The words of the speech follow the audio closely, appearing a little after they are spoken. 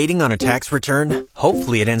Waiting on a tax return?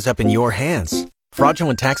 Hopefully it ends up in your hands.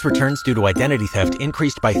 Fraudulent tax returns due to identity theft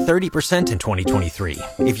increased by 30% in 2023.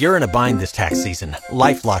 If you're in a bind this tax season,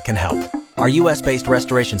 LifeLock can help. Our U.S.-based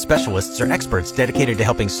restoration specialists are experts dedicated to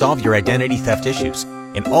helping solve your identity theft issues.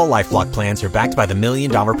 And all LifeLock plans are backed by the $1 Million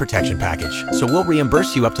Protection Package. So we'll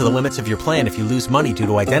reimburse you up to the limits of your plan if you lose money due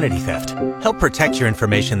to identity theft. Help protect your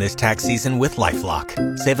information this tax season with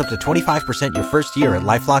LifeLock. Save up to 25% your first year at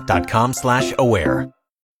LifeLock.com/aware.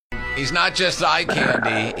 He's not just eye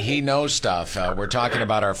candy. He knows stuff. We're talking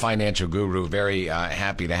about our financial guru. Very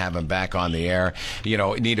happy to have him back on the air. You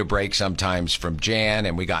know, need a break sometimes from Jan.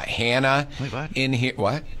 And we got Hannah in here.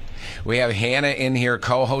 What? We have Hannah in here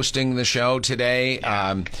co-hosting the show today.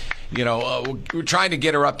 We're trying to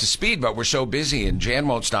get her up to speed, but we're so busy, and Jan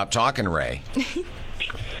won't stop talking, Ray.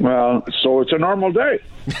 Well, so it's a normal day.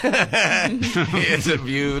 It's a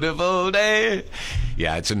beautiful day.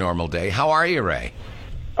 Yeah, it's a normal day. How are you, Ray?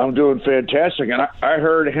 I'm doing fantastic. And I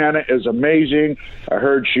heard Hannah is amazing. I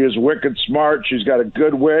heard she is wicked smart. She's got a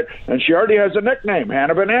good wit. And she already has a nickname,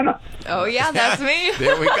 Hannah Banana. Oh, yeah, that's me.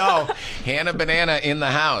 There we go. Hannah Banana in the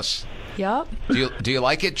house. Yep. Do you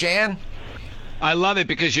like it, Jan? I love it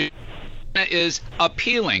because you is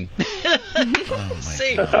appealing.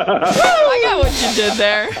 See? I got what you did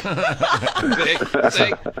there.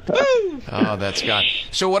 See? Oh, that's got.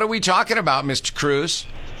 So what are we talking about, Mr. Cruz?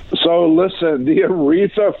 So listen, the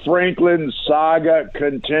Aretha Franklin saga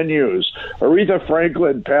continues. Aretha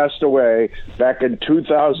Franklin passed away back in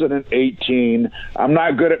 2018. I'm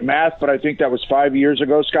not good at math, but I think that was 5 years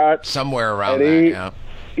ago, Scott. Somewhere around that, yeah.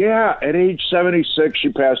 Yeah, at age 76, she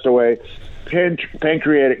passed away.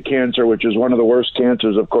 Pancreatic cancer, which is one of the worst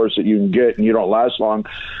cancers, of course, that you can get, and you don't last long.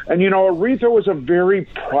 And, you know, Aretha was a very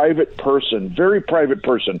private person.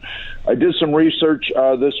 I did some research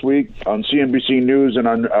this week on CNBC News and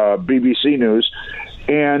on BBC News.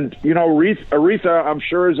 And, you know, Aretha, I'm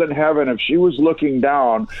sure, is in heaven. If she was looking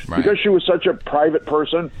down, because she was such a private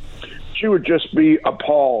person, she would just be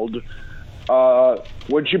appalled.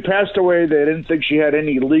 When she passed away, they didn't think she had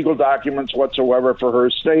any legal documents whatsoever for her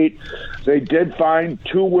estate. They did find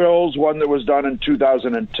two wills, one that was done in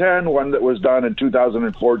 2010, one that was done in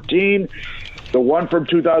 2014. The one from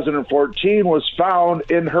 2014 was found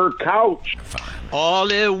in her couch.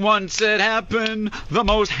 All at once it happened, the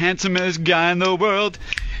most handsomest guy in the world.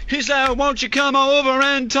 He said, won't you come over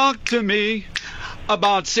and talk to me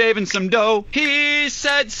about saving some dough? He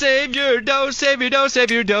said, save your dough, save your dough,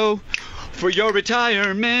 save your dough for your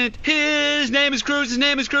retirement. His name is Cruz, his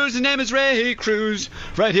name is Cruz, his name is Ray Cruz,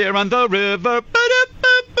 right here on the river.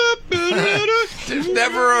 There's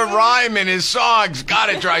never a rhyme in his songs. God,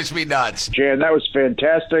 it drives me nuts. Jan, that was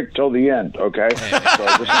fantastic till the end, okay? So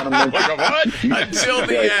I just want to mention Until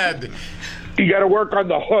the end. You got to work on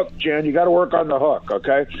the hook, Jan. You got to work on the hook,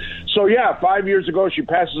 okay? So, yeah, 5 years ago, she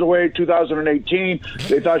passes away in 2018.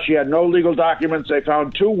 They thought she had no legal documents. They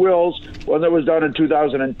found two wills, one that was done in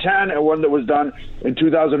 2010 and one that was done in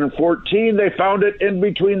 2014. They found it in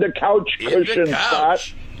between the couch cushions,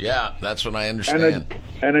 Scott. Yeah, that's what I understand.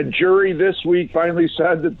 And a jury this week finally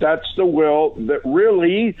said that that's the will that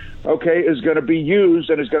really, is going to be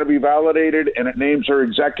used and is going to be validated, and it names her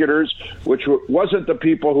executors, which wasn't the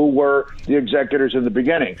people who were the executors in the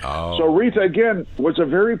beginning. Oh. So Aretha, again, was a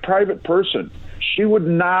very private person. She would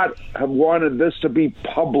not have wanted this to be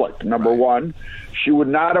public, number one. She would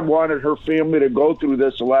not have wanted her family to go through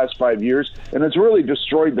this the last 5 years, and it's really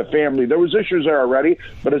destroyed the family. There was issues there already,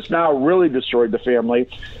 but it's now really destroyed the family.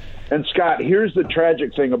 And, Scott, here's the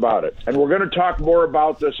tragic thing about it. And we're going to talk more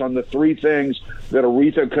about this on the three things that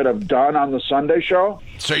Aretha could have done on the Sunday show.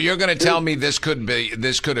 So you're going to tell me this could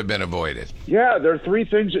have been avoided? Yeah, there are three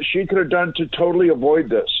things that she could have done to totally avoid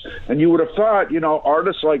this. And you would have thought,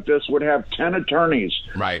 artists like this would have 10 attorneys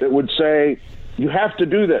that would say, you have to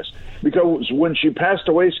do this. Because when she passed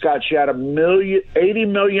away, Scott, she had $80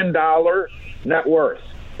 million net worth.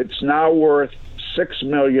 It's now worth $6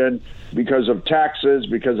 million because of taxes,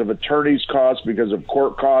 because of attorney's costs, because of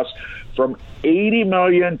court costs, from $80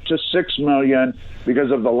 million to $6 million.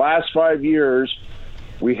 Because of the last 5 years,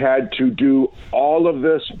 we had to do all of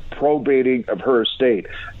this probating of her estate.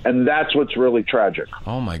 And that's what's really tragic.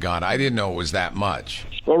 Oh, my God. I didn't know it was that much.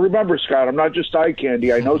 Well, remember, Scott, I'm not just eye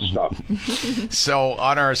candy. I know stuff. So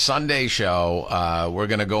on our Sunday show, we're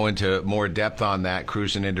going to go into more depth on that,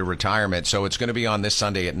 cruising into retirement. So it's going to be on this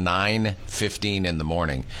Sunday at 9:15 in the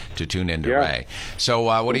morning to tune into Ray. So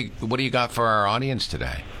what do you got for our audience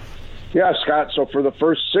today? Yeah, Scott, so for the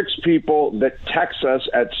first 6 people that text us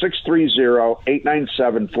at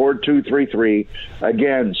 630-897-4233,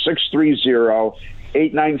 again,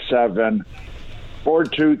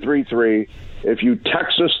 630-897-4233, If you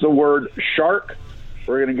text us the word shark,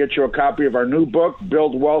 we're going to get you a copy of our new book,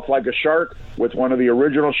 Build Wealth Like a Shark, with one of the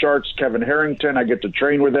original sharks, Kevin Harrington. I get to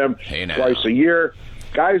train with him twice a year.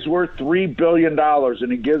 Guy's worth $3 billion,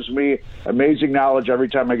 and he gives me amazing knowledge every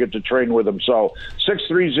time I get to train with him. So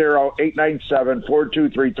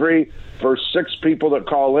 630-897-4233. First 6 people that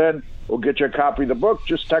call in, we'll get you a copy of the book.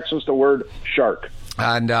 Just text us the word shark.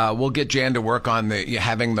 And we'll get Jan to work on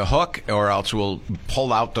having the hook, or else we'll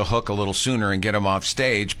pull out the hook a little sooner and get him off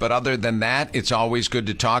stage. But other than that, it's always good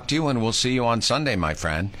to talk to you, and we'll see you on Sunday, my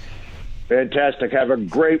friend. Fantastic. Have a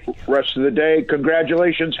great rest of the day.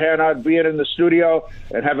 Congratulations, Hannah, on being in the studio,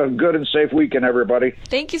 and have a good and safe weekend, everybody.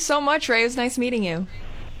 Thank you so much, Ray. It was nice meeting you.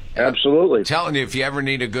 Absolutely. Telling you, if you ever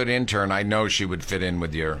need a good intern, I know she would fit in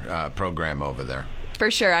with your program over there. For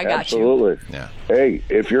sure, I got Absolutely. you. Yeah. Hey,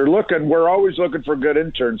 if you're looking, we're always looking for good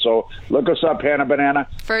interns, so look us up, Hannah Banana.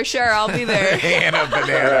 For sure, I'll be there. Hannah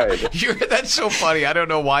Banana. Right. That's so funny. I don't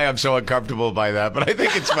know why I'm so uncomfortable by that, but I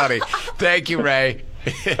think it's funny. Thank you, Ray.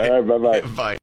 All right, bye-bye. Bye.